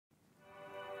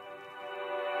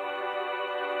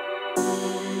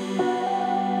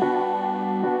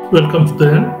Welcome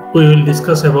student. We will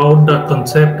discuss about the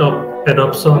concept of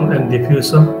adoption and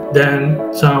diffusion,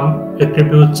 then some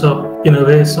attributes of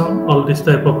innovation, all these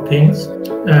type of things.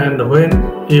 And when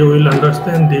you will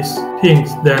understand these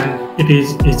things, then it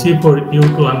is easy for you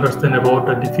to understand about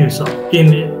the diffusion.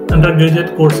 In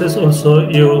undergraduate courses also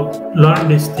you learn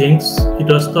these things. It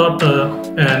was taught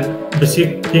and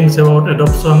basic things about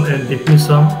adoption and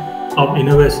diffusion of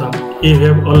innovation you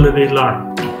have already learned.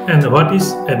 And what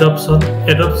is adoption?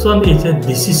 Adoption is a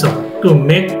decision to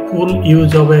make full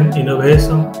use of an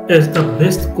innovation as the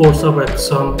best course of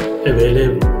action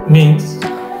available. Means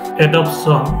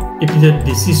adoption, it is a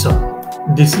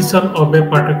decision of a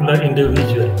particular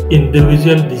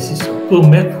individual decision to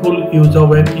make full use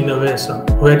of an innovation,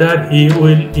 whether he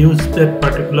will use that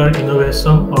particular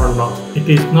innovation or not. It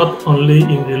is not only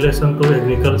in relation to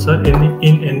agriculture,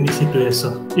 in any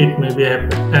situation it may be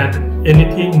happen, and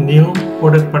anything new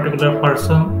for that particular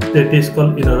person, that is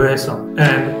called innovation.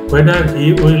 And whether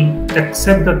he will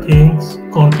accept the things,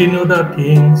 continue the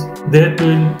things, that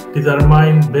will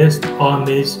determine based on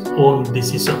his own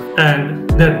decision, and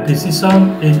that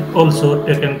decision is also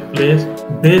taken place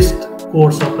based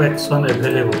course of action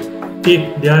available.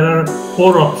 If there are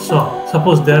 4 options,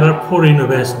 suppose there are 4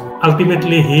 innovations,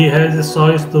 ultimately he has a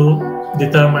choice to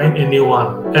determine any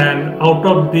one, and out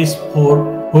of these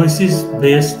 4, which is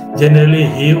best, generally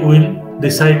he will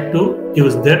decide to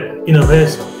use that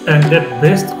innovation, and that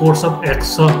best course of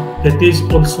action that is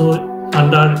also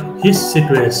under his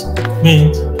situation,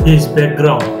 means his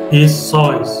background, his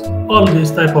choice, all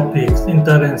these type of things,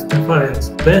 interest, preference.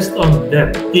 Based on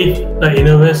that, if the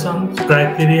innovation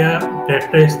criteria,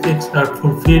 characteristics are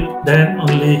fulfilled, then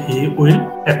only he will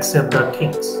accept the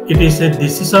things. It is a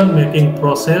decision-making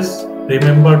process.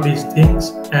 Remember these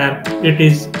things, and it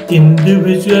is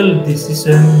individual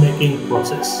decision-making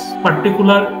process.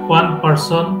 Particular one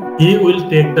person, he will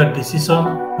take the decision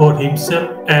for himself,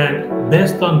 and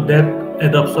based on that,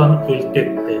 adoption will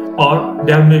take place, or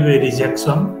there may be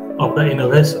rejection of the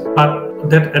innovation. But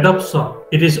that adoption,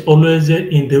 it is always an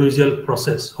individual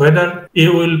process. Whether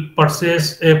you will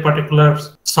purchase a particular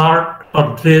shirt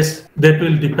or dress, that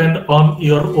will depend on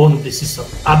your own decision.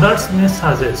 Others may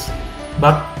suggest,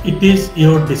 but it is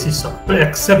your decision to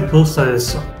accept those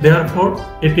suggestions. Therefore,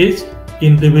 it is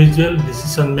individual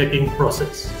decision-making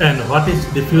process. And what is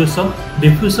diffusion?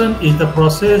 Diffusion is the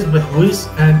process by which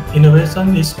an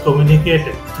innovation is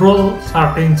communicated through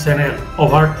certain channel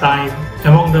over time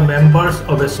among the members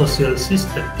of a social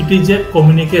system. It is a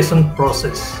communication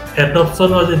process. Adoption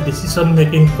was a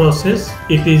decision-making process.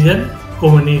 It is a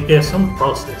communication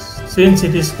process. Since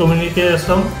it is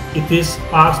communication, it is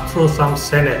passed through some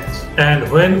channels,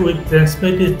 and when we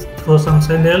transmit it through some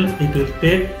channel, it will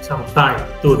take some time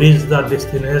to reach the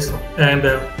destination. And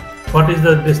what is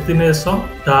the destination?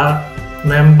 The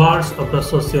members of the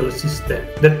social system.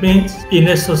 That means in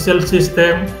a social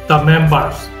system, the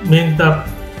members means the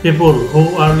people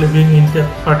who are living in that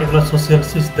particular social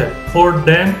system. For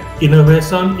them,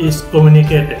 innovation is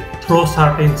communicated through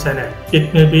certain channel.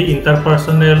 It may be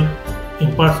interpersonal,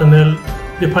 impersonal,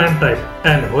 different type.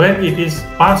 And when it is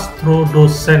passed through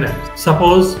those channels,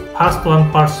 suppose first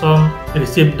one person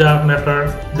received the matter,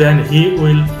 then he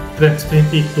will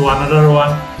transmit it to another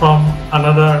one, from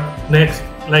another, next,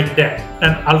 like that.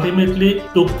 And ultimately,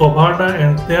 to cover the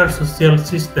entire social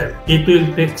system, it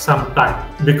will take some time,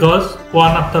 because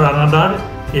one after another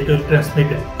it will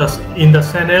transmit it. Thus, in the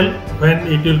channel, when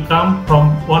it will come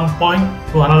from one point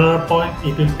to another point,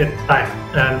 it will take time.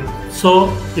 And so,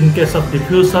 in case of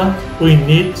diffusion, we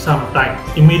need some time.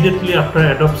 Immediately after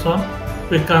adoption,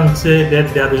 we can't say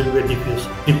that there will be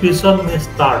diffusion. Diffusion may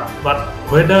start, but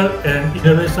whether an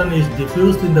innovation is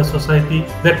diffused in the society,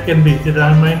 that can be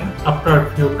determined after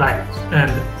a few times.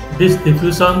 And this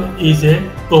diffusion is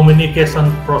a communication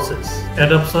process.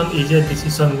 Adoption is a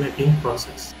decision-making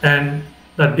process. And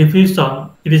the diffusion,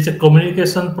 it is a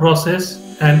communication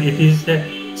process, and it is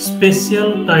a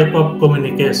special type of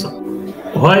communication.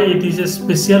 Why it is a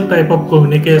special type of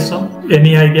communication?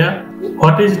 Any idea?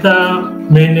 What is the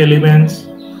main elements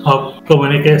of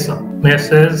communication?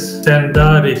 Message,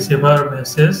 sender, receiver,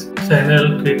 message,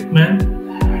 channel, treatment,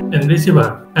 and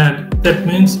receiver. And that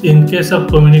means in case of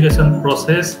communication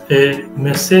process, a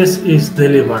message is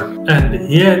delivered. And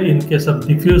here in case of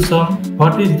diffusion,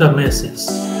 what is the message?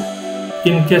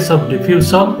 In case of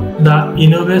diffusion, the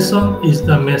innovation is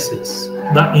the message.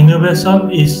 The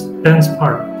innovation is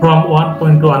transferred from one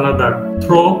point to another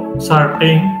through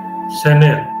certain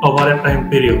channel over a time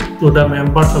period to the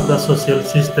members of the social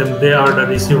system. They are the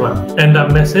receiver, and the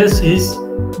message is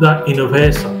the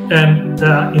innovation, and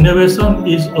the innovation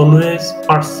is always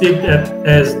perceived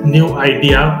as new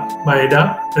idea by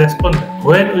the respondent.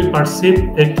 When we perceive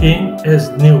a thing as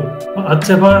new,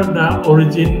 whatever the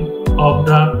origin of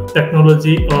the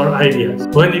technology or ideas,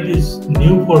 when it is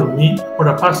new for me for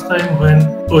the first time, when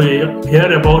we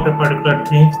hear about a particular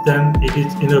thing, then it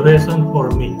is innovation for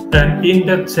me. And in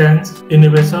that sense,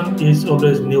 innovation is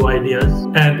always new ideas.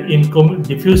 And in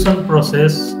diffusion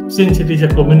process, since it is a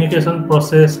communication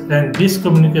process, and this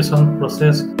communication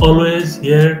process always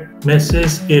here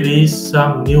message carries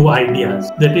some new ideas.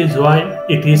 That is why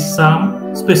it is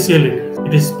some specialty.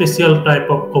 It is special type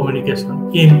of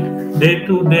communication. In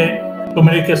day-to-day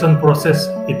communication process,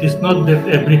 it is not that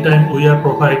every time we are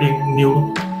providing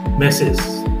new message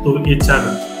to each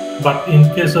other. But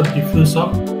in case of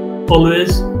diffusion,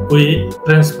 always we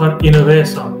transfer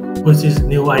innovation, which is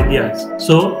new ideas.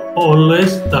 So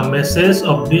always the message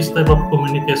of this type of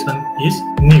communication is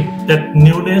new. That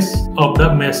newness of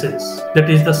the message, that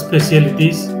is the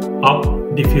specialties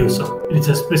of diffusion. It is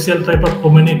a special type of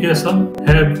communication,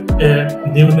 have a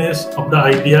newness of the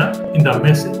idea in the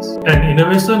message. And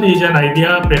innovation is an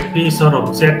idea, practice or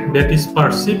object that is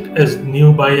perceived as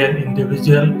new by an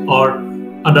individual or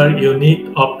other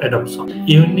unit of adoption.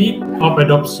 Unit of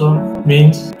adoption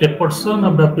means a portion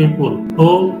of the people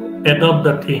who adopt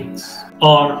the things,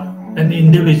 or an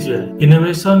individual.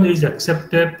 Innovation is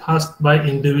accepted first by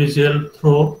individual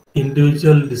through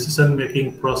individual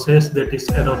decision-making process, that is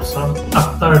adoption.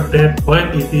 After that, when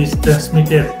it is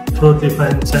transmitted through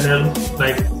different channels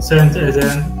like sense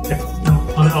agent,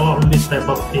 all these type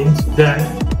of things, then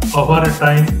over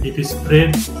time it is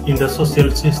spread in the social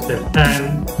system.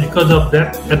 And because of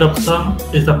that, adoption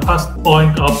is the first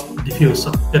point of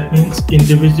diffusion. That means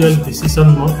individual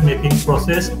decision-making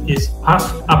process is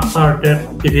first. After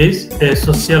that, it is a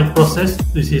social process.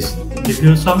 This is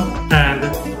diffusion, and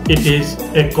it is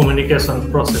a communication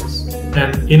process.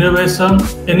 And innovation,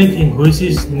 anything which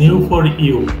is new for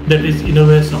you, that is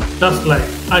innovation. Just like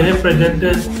I have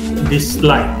presented this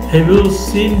slide. Have you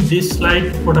seen this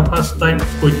slide for the first time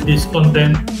with this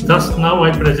content? Just now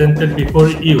I presented before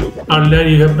you. Earlier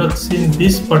you have not seen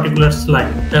this particular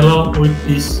slide along with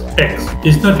this text.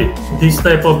 Is not it? This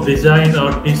type of design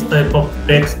or this type of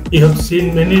text you have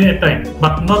seen many a time,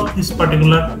 but not this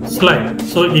particular slide.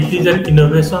 So it is an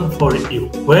innovation for you.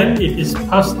 When it is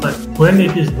first time, when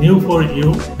it is new for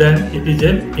you, then it is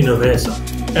an innovation.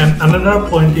 And another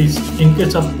point is, in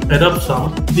case of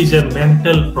adoption, it is a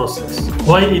mental process.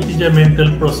 Why it is a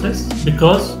mental process?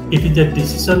 Because it is a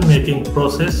decision-making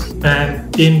process,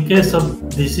 and in case of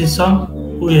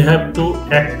decision, we have to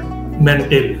act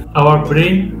mentally. Our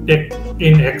brain takes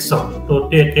in action to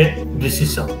take a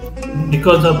decision.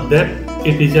 Because of that,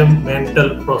 it is a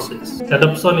mental process.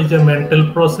 Adoption is a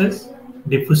mental process.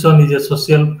 Diffusion is a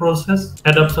social process.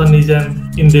 Adoption is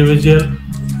an individual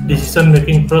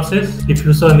decision-making process.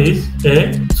 Diffusion is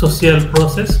a social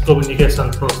process,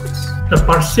 communication process. The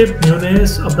perceived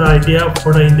newness of the idea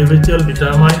for the individual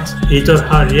determines his or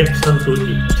her reaction to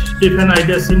it. If an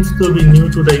idea seems to be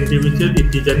new to the individual,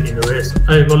 it is an innovation.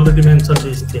 I have already mentioned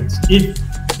these things. If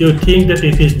you think that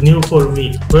it is new for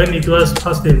me, when it was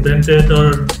first invented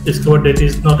or discovered, that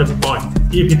is not a point.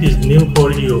 If it is new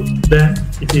for you, then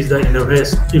it is the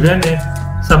innovation. Even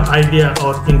some idea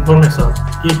or information,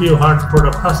 if you heard for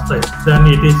the first time, then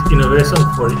it is innovation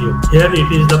for you. Here it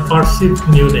is the perceived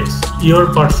newness,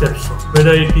 your perception,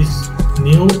 whether it is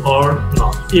new or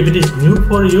not. If it is new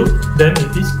for you, then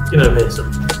it is innovation.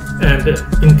 And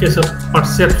in case of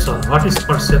perception, what is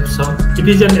perception? It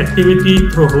is an activity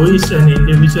through which an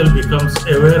individual becomes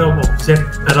aware of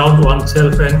objects around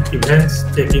oneself and events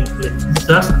taking place.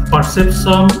 Thus,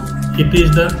 perception, it is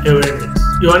the awareness.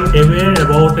 You are aware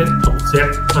about an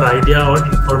object or idea or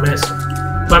information,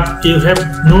 but you have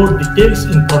no details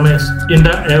information. In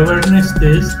the awareness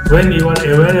stage, when you are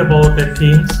aware about the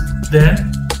things,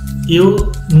 then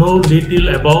you know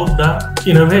little about the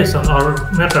innovation or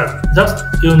matter. Just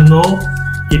you know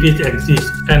it is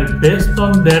exists, and based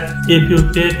on that, if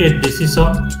you take a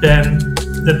decision, then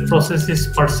that process is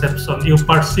perception. You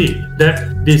perceive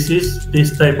that this is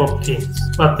this type of things.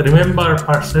 But remember,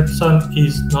 perception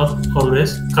is not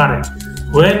always correct.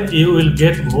 When you will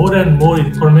get more and more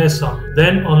information,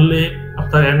 then only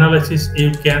after analysis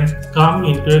you can come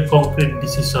into a concrete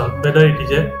decision whether it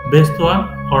is a best one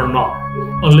or not.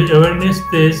 Only awareness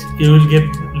stage you will get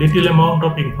little amount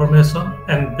of information,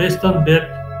 and based on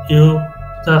that you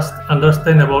just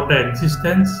understand about the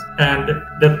existence, and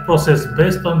that process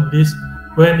based on this,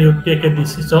 when you take a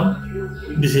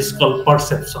decision, this is called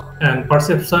perception. And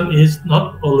perception is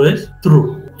not always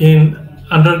true. In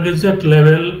undergraduate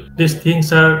level, these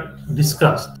things are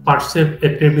discussed perceived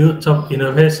attributes of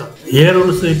innovation. Here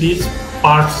also it is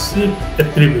perceived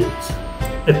attributes.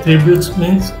 Attributes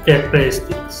means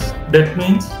characteristics. That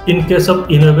means in case of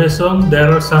innovation,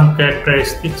 there are some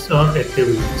characteristics or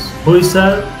attributes which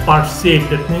are perceived.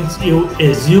 That means you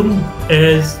assume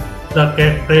as the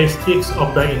characteristics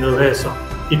of the innovation.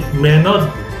 It may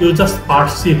not, you just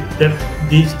perceive that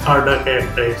these are the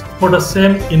characteristics. For the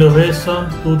same innovation,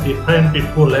 two different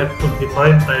people have two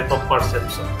different type of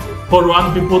perception. For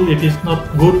one people it is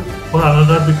not good, for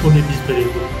another people it is very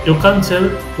good. You can't say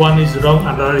one is wrong,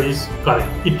 another is correct.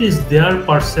 It is their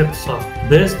perception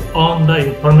based on the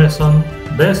information,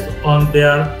 based on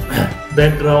their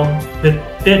background, they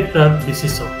take the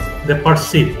decision. They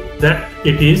perceive that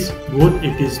it is good,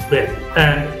 it is bad.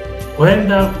 And when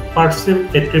the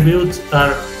perceived attributes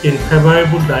are in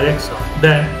favorable direction,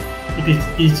 then it is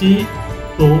easy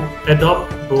to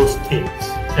adopt those things.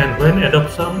 And when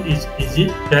adoption is easy,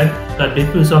 then the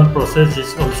diffusion process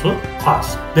is also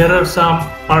fast. There are some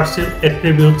perceived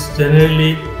attributes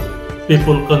generally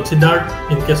people considered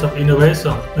in case of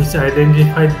innovation, which is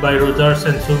identified by Rogers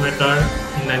and Shoemaker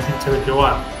in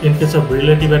 1971. In case of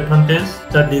relative advantage,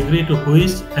 the degree to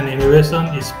which an innovation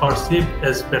is perceived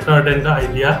as better than the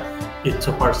idea it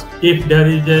suffers. If there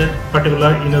is a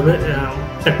particular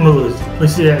technology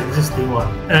which is an existing one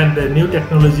and the new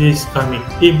technology is coming,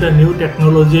 if the new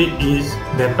technology is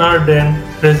better than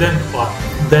present one,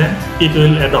 then it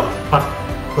will adopt. But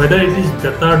whether it is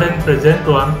better than present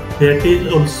one, that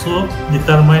is also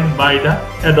determined by the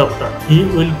adopter. He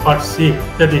will perceive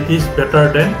that it is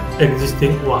better than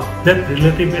existing one. That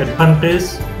relative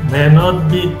advantage may not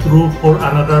be true for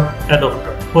another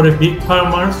adopter. For a big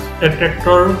farmers, a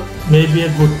tractor may be a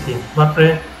good thing, but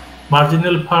a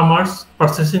marginal farmers,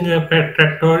 purchasing a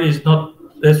tractor is not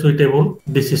a suitable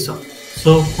decision.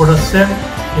 So for the same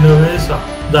innovation,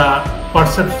 the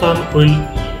perception will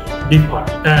differ,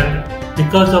 and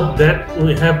because of that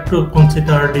we have to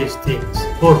consider these things.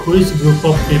 For which group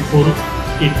of people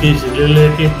it is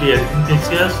relatively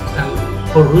advantageous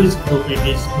and for which group it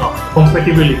is not.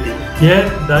 Compatibility. Here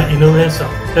the innovation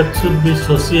that should be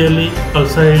socially,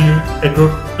 culturally,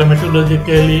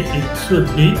 agro-climatologically, it should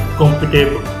be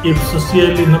compatible. If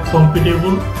socially not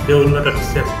compatible, they will not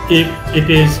accept. If it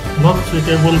is not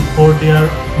suitable for their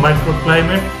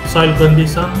microclimate, soil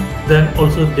condition, then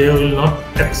also they will not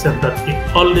accept that thing.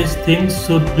 All these things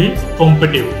should be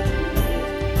compatible.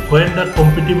 When the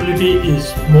compatibility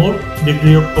is more,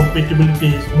 degree of compatibility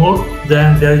is more,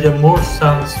 then there is a more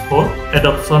chance for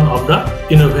adoption of the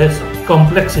innovation.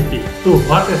 Complexity. To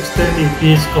what extent it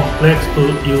is complex to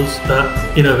use the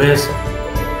innovation.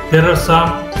 There are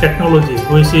some technology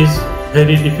which is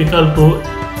very difficult to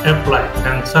apply,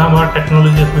 and some are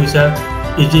technologies which are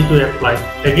easy to apply.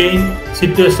 Again,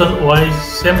 situation-wise,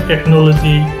 same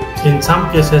technology, in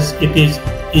some cases it is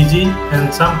easy,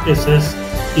 and some cases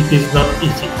it is not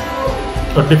easy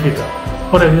or difficult.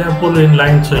 For example, in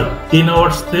line sowing, in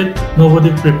our state,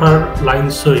 nobody prefer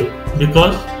line sowing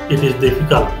because it is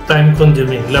difficult, time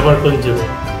consuming, labor consuming.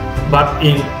 But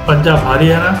in Punjab,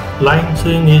 Haryana, line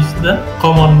sowing is the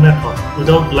common method.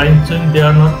 Without line sowing, they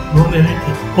are not doing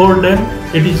anything. For them,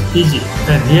 it is easy,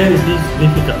 and here it is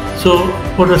difficult. So,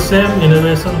 for the same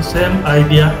innovation, same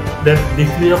idea, that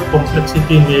degree of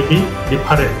complexity may be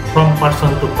different from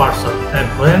person to person. And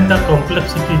when the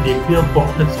degree of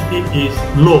complexity is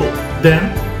low,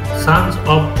 then chance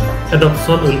of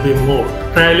adoption will be more.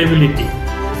 Trialability.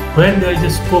 When there is a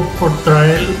scope for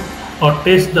trial or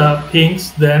test the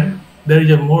things, then there is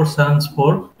a more chance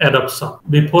for adoption.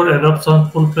 Before adoption,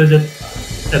 full-fledged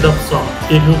adoption,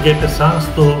 if you get a chance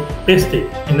to test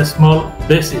it in a small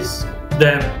basis,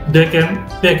 then they can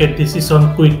take a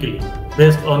decision quickly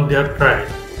based on their trial.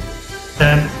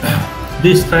 And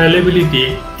this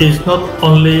trialability is not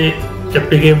only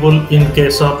applicable in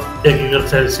case of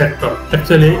agricultural sector.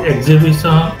 Actually,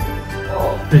 exhibition,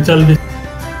 result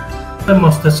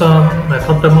demonstration,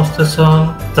 method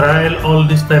demonstration, trial, all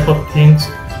these type of things,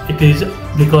 it is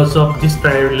because of this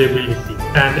trialability.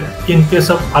 And in case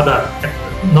of other,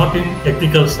 not in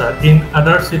agriculture, in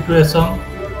other situation,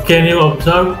 can you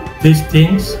observe these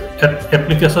things at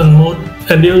application mode?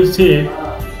 And you will see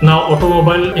now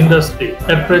automobile industry.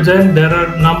 At present, there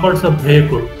are numbers of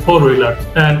vehicles, four-wheelers,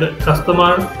 and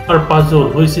customer are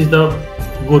puzzled which is the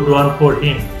good one for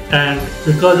him. And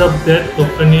because of that,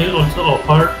 company also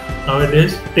offered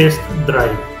nowadays test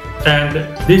drive. And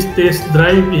this test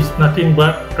drive is nothing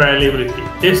but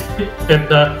trialability. Test at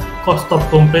the cost of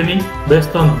company.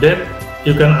 Based on that,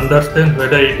 you can understand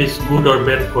whether it is good or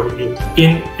bad for you.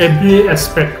 In every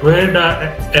aspect where the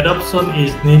adoption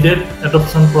is needed,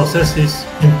 adoption process is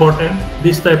important,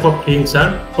 this type of things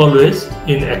are always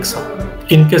in action.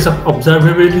 In case of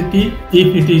observability,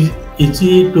 if it is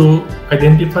easy to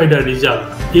identify the result,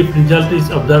 if result is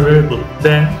observable,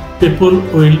 then people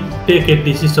will take a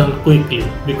decision quickly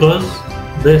because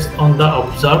based on the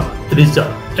observed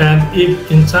result. And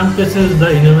if in some cases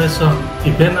the innovation,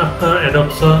 even after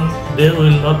adoption, they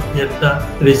will not get the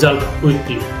result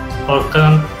quickly or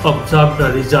can't observe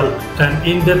the result, and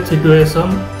in that situation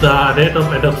the rate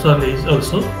of adoption is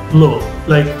also low.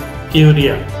 Like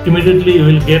urea, immediately you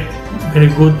will get very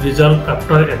good result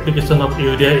after application of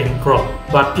urea in crop,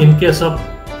 but in case of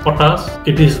potash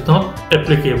it is not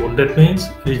applicable. That means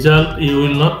result you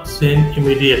will not see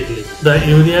immediately. The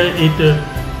urea,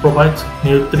 it provides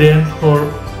nutrient for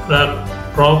the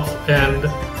crops and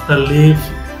the leaves,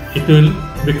 it will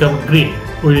become green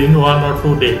within 1 or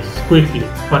 2 days quickly.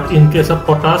 But in case of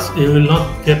potash you will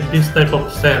not get this type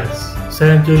of sense.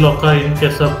 Sense will occur in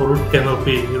case of root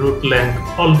canopy, root length,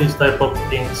 all these type of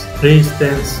things,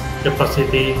 resistance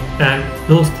capacity, and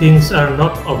those things are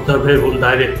not observable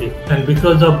directly. And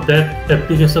because of that,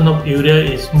 application of urea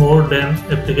is more than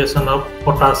application of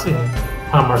potash in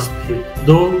farmers' field.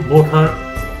 Though both are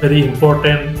very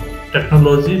important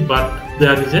technology, but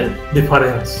there is a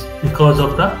difference because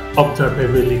of the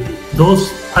observability. Those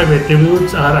 5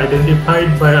 attributes are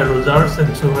identified by Rogers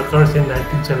and Schumacher in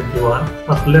 1971,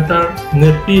 but later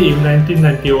Nepi in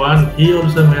 1991 he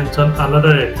also mentioned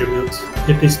another attribute,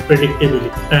 it is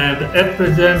predictability. And at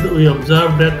present we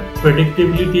observe that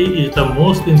predictability is the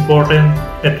most important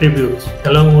attribute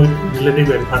along with relative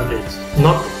advantage,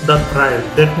 not the trial.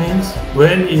 That means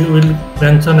when you will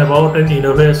mention about an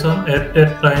innovation, at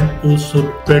that time you should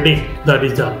predict the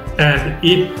result, and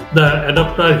if the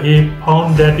adopter he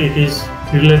found that it is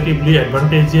relatively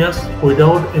advantageous,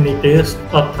 without any test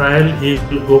or trial he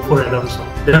will go for adoption.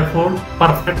 Therefore,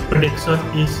 perfect prediction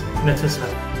is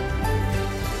necessary.